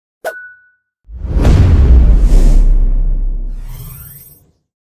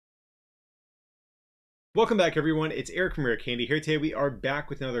Welcome back everyone, it's Eric from Rare Candy here. Today we are back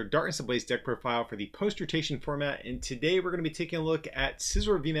with another Darkness Ablaze deck profile for the post-rotation format, and today we're going to be taking a look at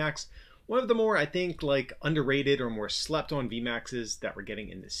Scizor VMAX, one of the more, I think, like underrated or more slept on VMAXs that we're getting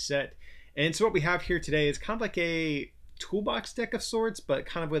in this set. And so what we have here today is kind of like a toolbox deck of sorts, but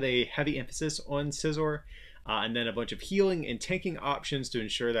kind of with a heavy emphasis on Scizor, and then a bunch of healing and tanking options to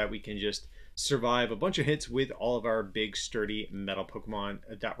ensure that we can just survive a bunch of hits with all of our big sturdy metal Pokemon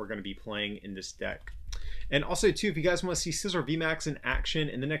that we're going to be playing in this deck. And also too, if you guys want to see Scizor VMAX in action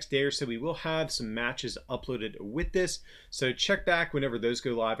in the next day or so, we will have some matches uploaded with this. So check back whenever those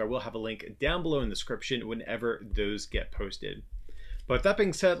go live. I will have a link down below in the description whenever those get posted. But with that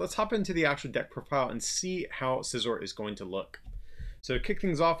being said, let's hop into the actual deck profile and see how Scizor is going to look. So to kick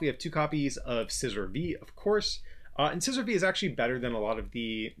things off, we have two copies of Scizor V, of course. And Scizor V is actually better than a lot of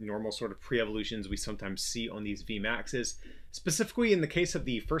the normal sort of pre-evolutions we sometimes see on these VMAXs. Specifically, in the case of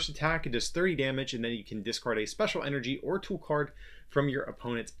the first attack, it does 30 damage, and then you can discard a special energy or tool card from your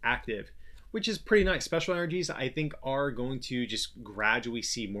opponent's active, which is pretty nice. Special energies, I think, are going to just gradually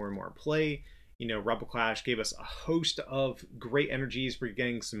see more and more play. You know, Rebel Clash gave us a host of great energies. We're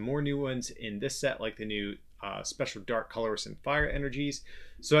getting some more new ones in this set, like the new special dark, colorless, and fire energies.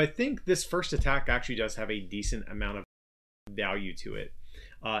 So I think this first attack actually does have a decent amount of value to it.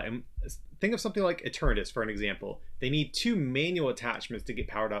 And think of something like Eternatus for an example. They need two manual attachments to get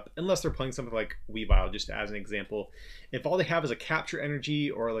powered up, unless they're playing something like Weavile, just as an example. If all they have is a capture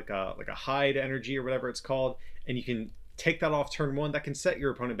energy or like a hide energy or whatever it's called, and you can take that off turn one, that can set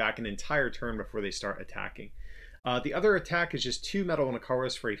your opponent back an entire turn before they start attacking. The other attack is just 2 metal and a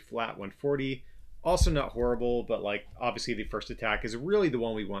colorless for a flat 140. Also not horrible, but like obviously the first attack is really the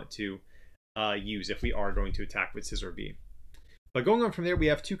one we want to use if we are going to attack with Scizor V. But going on from there, we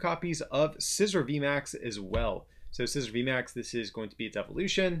have two copies of Scizor VMAX as well. So Scizor VMAX, this is going to be its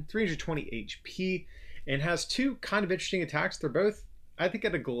evolution, 320 HP, and has two kind of interesting attacks. They're both, I think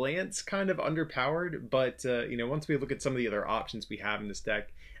at a glance, kind of underpowered, but you know, once we look at some of the other options we have in this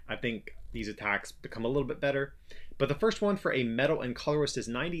deck, I think these attacks become a little bit better. But the first one for a metal and colorless is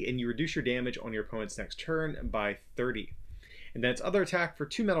 90, and you reduce your damage on your opponent's next turn by 30. And then its other attack for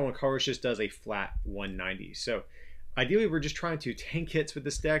 2 metal and colorless just does a flat 190. So ideally, we're just trying to tank hits with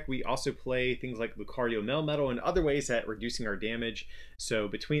this deck. We also play things like Lucario, Melmetal, and other ways at reducing our damage. So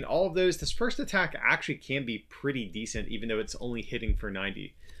between all of those, this first attack actually can be pretty decent, even though it's only hitting for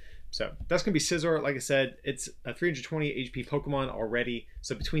 90. So that's going to be Scizor. Like I said, it's a 320 HP Pokemon already.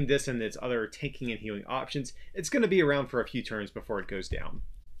 So between this and its other tanking and healing options, it's going to be around for a few turns before it goes down.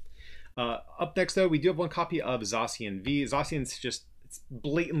 Up next, though, we do have one copy of Gyrosean V. Gyrosean's just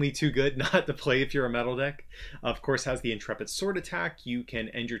blatantly too good not to play if you're a metal deck. Of course, has the Intrepid Sword attack. You can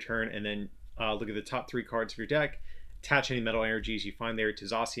end your turn and then look at the top 3 cards of your deck, attach any metal energies you find there to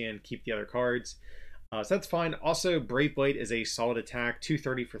Gyrosean, keep the other cards. So that's fine. Also, Brave Blade is a solid attack,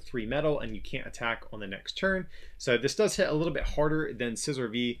 230 for 3 metal, and you can't attack on the next turn. So this does hit a little bit harder than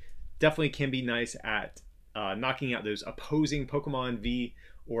Scizor V. Definitely can be nice at knocking out those opposing Pokemon V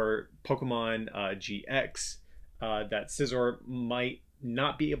or Pokemon GX that Scizor might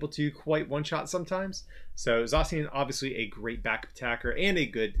not be able to quite one-shot sometimes. So Gyrosean, obviously a great backup attacker and a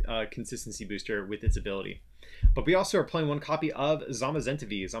good consistency booster with its ability. But we also are playing one copy of Zamazenta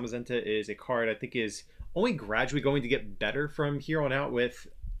V. Zamazenta is a card I think is only gradually going to get better from here on out with,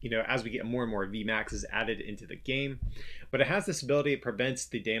 you know, as we get more and more VMAXs added into the game. But it has this ability, it prevents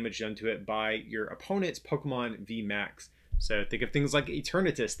the damage done to it by your opponent's Pokemon VMAX. So think of things like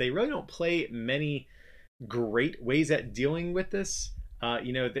Eternatus. They really don't play many great ways at dealing with this.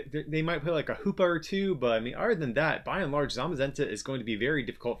 You know, they might play like a Hoopa or two, but I mean, other than that, by and large, Zamazenta is going to be very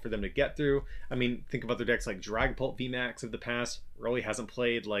difficult for them to get through. I mean, think of other decks like Dragapult VMAX of the past. Really hasn't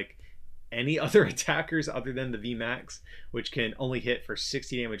played like any other attackers other than the VMAX, which can only hit for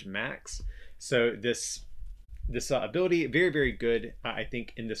 60 damage max. So this ability, very, very good, I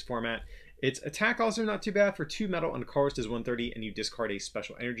think, in this format. Its attack also not too bad. For 2 metal and colorless does 130, and you discard a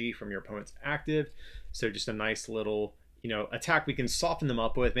special energy from your opponent's active. So just a nice little, you know, attack we can soften them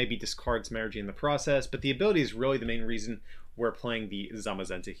up with, maybe discard some energy in the process, but the ability is really the main reason we're playing the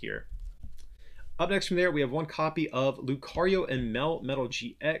Zamazenta here. Up next from there, we have one copy of Lucario and Melmetal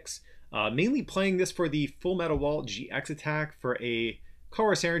GX, mainly playing this for the Full Metal Wall GX attack. For a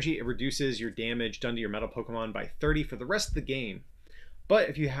colorless energy, it reduces your damage done to your metal Pokemon by 30 for the rest of the game. But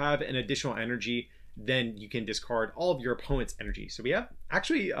if you have an additional energy, then you can discard all of your opponent's energy. So we have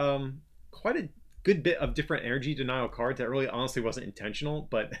actually quite a good bit of different energy denial cards that really honestly wasn't intentional,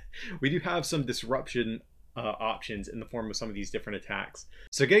 but we do have some disruption options in the form of some of these different attacks.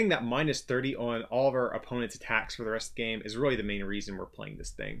 So getting that minus 30 on all of our opponent's attacks for the rest of the game is really the main reason we're playing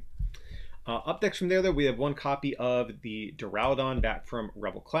this thing. Up next from there, though, we have one copy of the Duraludon back from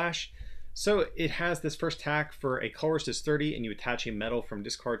Rebel Clash. So it has this first attack for a colorless does 30, and you attach a metal from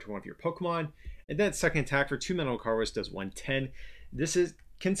discard to one of your Pokemon. And then second attack for 2 metal colorless does 110. This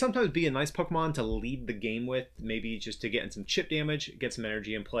can sometimes be a nice Pokemon to lead the game with, maybe just to get in some chip damage, get some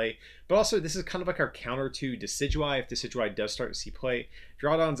energy in play. But also, this is kind of like our counter to Decidueye. If Decidueye does start to see play,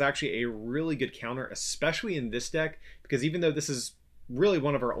 Duraludon is actually a really good counter, especially in this deck, because even though this is really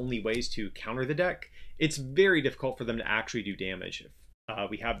one of our only ways to counter the deck, it's very difficult for them to actually do damage.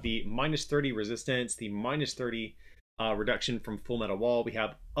 We have the -30 resistance, the -30 reduction from Full Metal Wall. We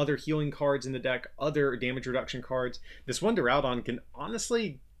have other healing cards in the deck, other damage reduction cards. This one Duraludon can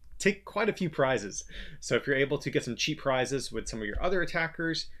honestly take quite a few prizes. So if you're able to get some cheap prizes with some of your other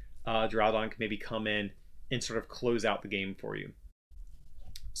attackers, Duraludon can maybe come in and sort of close out the game for you.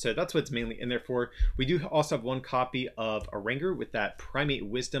 So that's what's mainly in there for. We do also have one copy of a Ranger with that Primate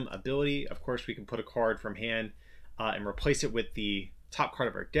Wisdom ability. Of course, we can put a card from hand and replace it with the top card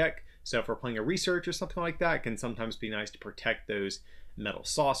of our deck. So if we're playing a research or something like that, it can sometimes be nice to protect those metal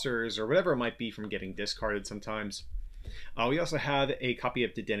saucers or whatever it might be from getting discarded sometimes. We also have a copy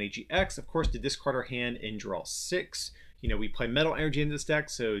of Dedenne GX, of course, to discard our hand and draw 6. You know, we play metal energy in this deck,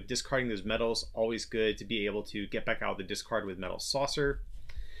 so discarding those metals, always good to be able to get back out of the discard with metal saucer.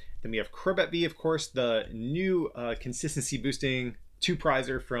 Then we have Crobat V, of course, the new consistency boosting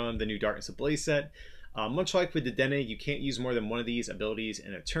 2-prizer from the new Darkness Ablaze set. Much like with Dedenne, you can't use more than one of these abilities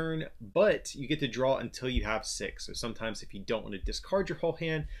in a turn, but you get to draw until you have 6. So sometimes if you don't want to discard your whole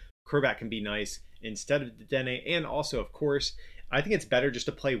hand, Crobat can be nice instead of Dedenne. And also, of course, I think it's better just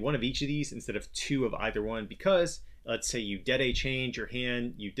to play one of each of these instead of 2 of either one, because let's say you Dede change your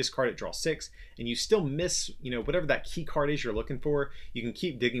hand, you discard it, draw 6, and you still miss, you know, whatever that key card is you're looking for. You can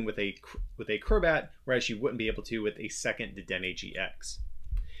keep digging with a Crobat, whereas you wouldn't be able to with a second Dedenne GX.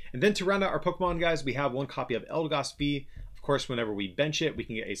 And then to round out our Pokemon, guys, we have one copy of Eldegoss V. Of course, whenever we bench it, we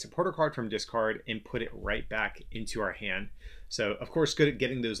can get a supporter card from discard and put it right back into our hand. So, of course, good at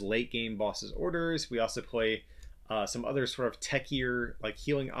getting those late game bosses orders. We also play some other sort of techier like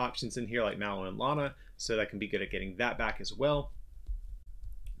healing options in here, like Mallow and Lana, so that can be good at getting that back as well.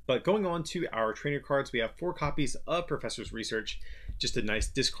 But going on to our trainer cards, we have 4 copies of Professor's Research, just a nice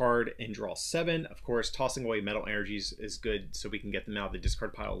discard and draw 7. Of course, tossing away metal energies is good so we can get them out of the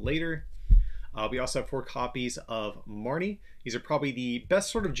discard pile later. We also have 4 copies of Marnie. These are probably the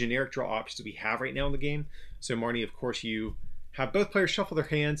best sort of generic draw options we have right now in the game. So Marnie, of course, you have both players shuffle their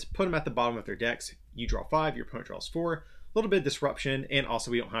hands, put them at the bottom of their decks. You draw 5, your opponent draws 4. A little bit of disruption, and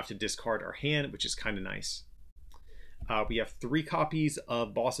also we don't have to discard our hand, which is kind of nice. We have 3 copies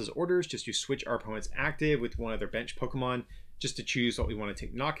of Boss's Orders, just to switch our opponent's active with one of their bench Pokemon, just to choose what we want to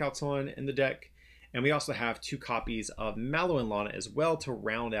take knockouts on in the deck. And we also have 2 copies of Mallow and Lana as well to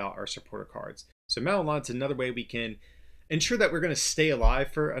round out our supporter cards. So Mallow and Lana is another way we can ensure that we're going to stay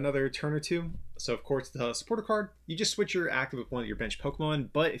alive for another turn or 2. So of course, the supporter card, you just switch your active with one of your bench Pokemon,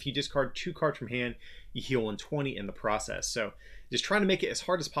 but if you discard 2 cards from hand, you heal 120 in the process. So just trying to make it as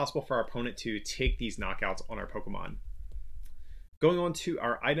hard as possible for our opponent to take these knockouts on our Pokemon. Going on to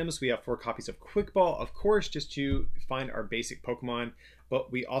our items, we have 4 copies of Quick Ball, of course, just to find our basic Pokemon,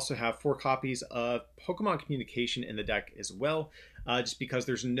 but we also have 4 copies of Pokemon Communication in the deck as well, just because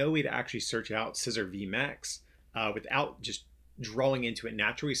there's no way to actually search out Scizor VMAX without just drawing into it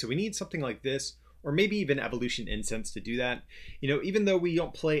naturally. So we need something like this, or maybe even Evolution Incense to do that. You know, even though we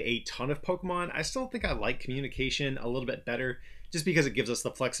don't play a ton of Pokemon, I still think I like Communication a little bit better, just because it gives us the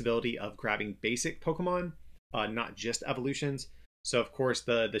flexibility of grabbing basic Pokemon, not just evolutions. So of course,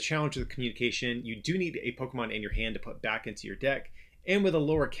 the challenge with Communication, you do need a Pokemon in your hand to put back into your deck. And with a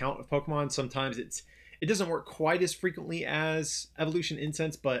lower count of Pokemon, sometimes it doesn't work quite as frequently as Evolution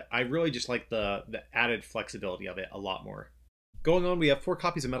Incense, but I really just like the added flexibility of it a lot more. Going on, we have 4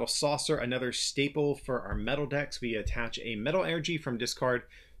 copies of Metal Saucer, another staple for our metal decks. We attach a metal energy from discard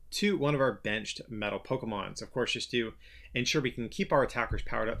to one of our benched metal Pokemons. Of course, just to ensure we can keep our attackers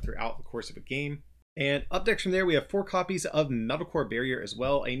powered up throughout the course of a game. And up next from there, we have 4 copies of Metal Core Barrier as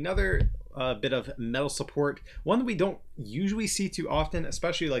well. Another bit of metal support, one that we don't usually see too often,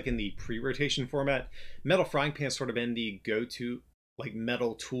 especially like in the pre-rotation format. Metal Frying Pan is sort of been the go-to like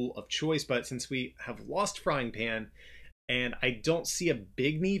metal tool of choice, but since we have lost Frying Pan, and I don't see a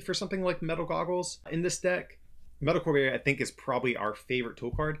big need for something like Metal Goggles in this deck, Metal Corvair, I think, is probably our favorite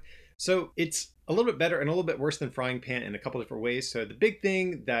tool card. So it's a little bit better and a little bit worse than Frying Pan in a couple different ways. So the big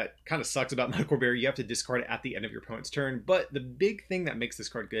thing that kind of sucks about Metal Corvair, you have to discard it at the end of your opponent's turn. But the big thing that makes this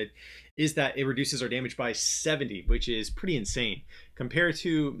card good is that it reduces our damage by 70, which is pretty insane. Compared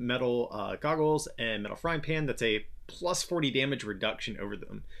to Metal Goggles and Metal Frying Pan, that's a plus 40 damage reduction over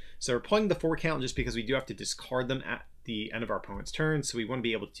them. So we're playing the 4 count just because we do have to discard them at the end of our opponent's turn. So we want to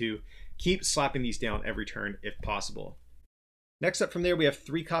be able to keep slapping these down every turn if possible. Next up from there, we have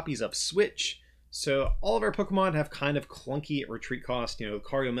 3 copies of Switch. So all of our Pokemon have kind of clunky retreat cost. You know,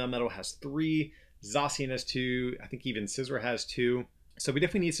 Lucario Melmetal has 3, Zacian has 2, I think even Scizor has 2. So we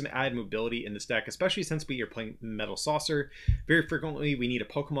definitely need some added mobility in this deck, especially since we are playing Metal Saucer. Very frequently, we need a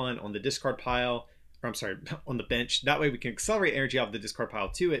Pokemon on the discard pile, or I'm sorry, on the bench. That way we can accelerate energy out of the discard pile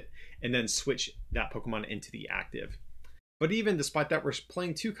to it, and then switch that Pokemon into the active. But even despite that, we're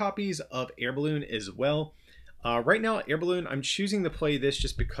playing 2 copies of Air Balloon as well. Right now, Air Balloon, I'm choosing to play this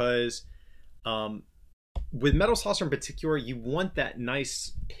just because with Metal Saucer in particular, you want that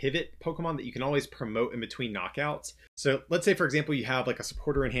nice pivot Pokemon that you can always promote in between knockouts. So let's say, for example, you have like a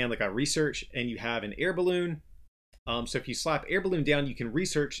supporter in hand, like a Research, and you have an Air Balloon. So if you slap Air Balloon down, you can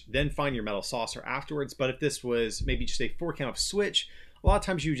Research, then find your Metal Saucer afterwards. But if this was maybe just a 4 count of Switch, a lot of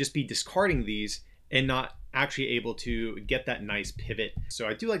times you would just be discarding these and not actually able to get that nice pivot. So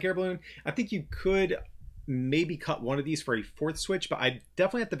I do like Air Balloon. I think you could maybe cut one of these for a 4th Switch, but I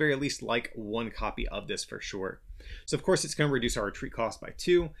definitely at the very least like 1 copy of this for sure. So of course it's going to reduce our retreat cost by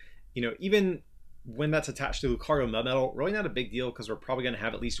 2. You know, even when that's attached to Lucario Melmetal, really not a big deal because we're probably going to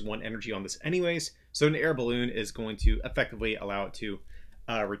have at least 1 energy on this anyways. So an Air Balloon is going to effectively allow it to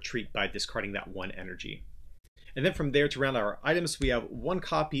retreat by discarding that 1 energy. And then from there, to round out our items, we have 1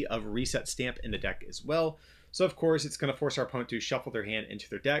 copy of Reset Stamp in the deck as well. So of course, it's going to force our opponent to shuffle their hand into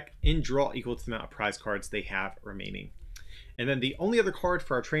their deck and draw equal to the amount of prize cards they have remaining. And then the only other card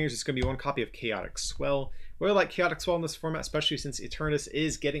for our trainers is going to be 1 copy of Chaotic Swell. Really like Chaotic Swell in this format, especially since Eternus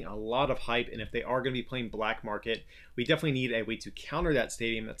is getting a lot of hype, and if they are going to be playing Black Market, we definitely need a way to counter that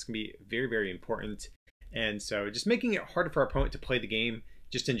stadium. That's going to be very, very important. And so just making it harder for our opponent to play the game,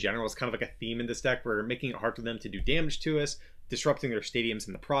 just in general, is kind of like a theme in this deck. We're making it hard for them to do damage to us, disrupting their stadiums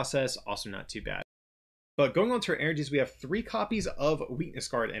in the process, also not too bad. But going on to our energies, we have 3 copies of Weakness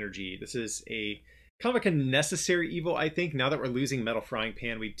Guard Energy. This is a kind of like a necessary evil, I think. Now that we're losing Metal Frying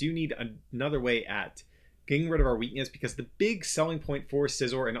Pan, we do need another way at getting rid of our weakness, because the big selling point for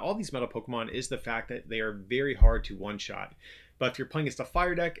Scizor and all these Metal Pokemon is the fact that they are very hard to one-shot. But if you're playing against a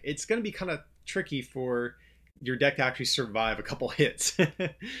fire deck, it's going to be kind of tricky for your deck to actually survive a couple hits.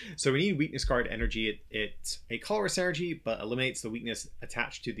 So we need Weakness Guard Energy. It's a colorless energy, but eliminates the weakness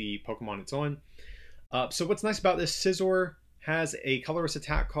attached to the Pokemon it's on. So what's nice about this, Scizor has a colorless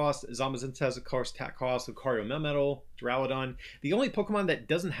attack cost, Zamazenta has a colorless attack cost, Lucario Melmetal, Duraludon. The only Pokemon that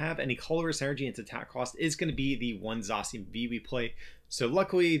doesn't have any colorless energy in its attack cost is going to be the 1 Zacian V we play. So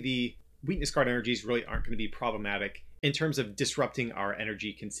luckily the Weakness Guard energies really aren't going to be problematic in terms of disrupting our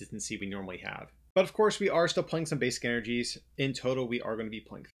energy consistency we normally have. But of course we are still playing some basic energies. In total we are going to be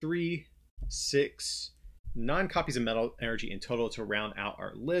playing 3, 6, 9 copies of Metal Energy in total to round out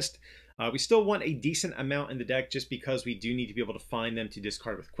our list. We still want a decent amount in the deck just because we do need to be able to find them to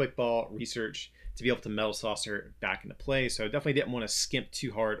discard with Quick Ball, Research, to be able to Metal Saucer back into play. So definitely didn't want to skimp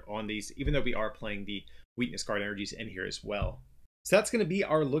too hard on these, even though we are playing the Weakness Guard energies in here as well. So that's going to be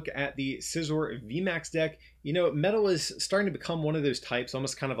our look at the Scizor VMAX deck. You know, Metal is starting to become one of those types,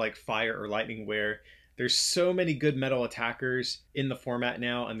 almost kind of like Fire or Lightning, where there's so many good Metal attackers in the format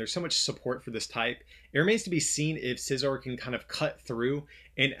now, and there's so much support for this type. It remains to be seen if Scizor can kind of cut through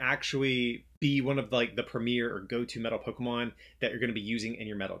and actually be one of like the premier or go-to Metal Pokemon that you're going to be using in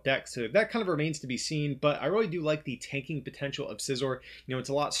your Metal deck. So that kind of remains to be seen, but I really do like the tanking potential of Scizor. You know, it's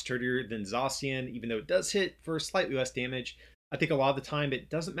a lot sturdier than Zacian, even though it does hit for slightly less damage. I think a lot of the time it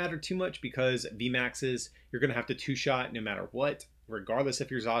doesn't matter too much because VMAXs, you're going to have to 2-shot no matter what, regardless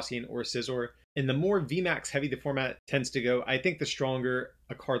if you're Zacian or Scizor. And the more VMAX heavy the format tends to go, I think the stronger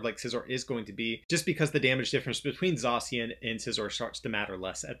a card like Scizor is going to be, just because the damage difference between Zacian and Scizor starts to matter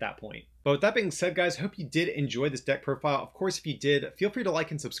less at that point. But with that being said, guys, I hope you did enjoy this deck profile. Of course, if you did, feel free to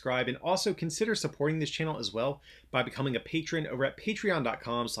like and subscribe, and also consider supporting this channel as well by becoming a patron over at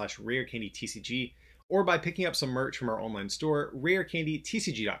patreon.com/rarecandytcg, or by picking up some merch from our online store,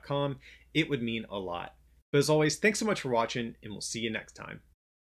 rarecandytcg.com. It would mean a lot. But as always, thanks so much for watching, and we'll see you next time.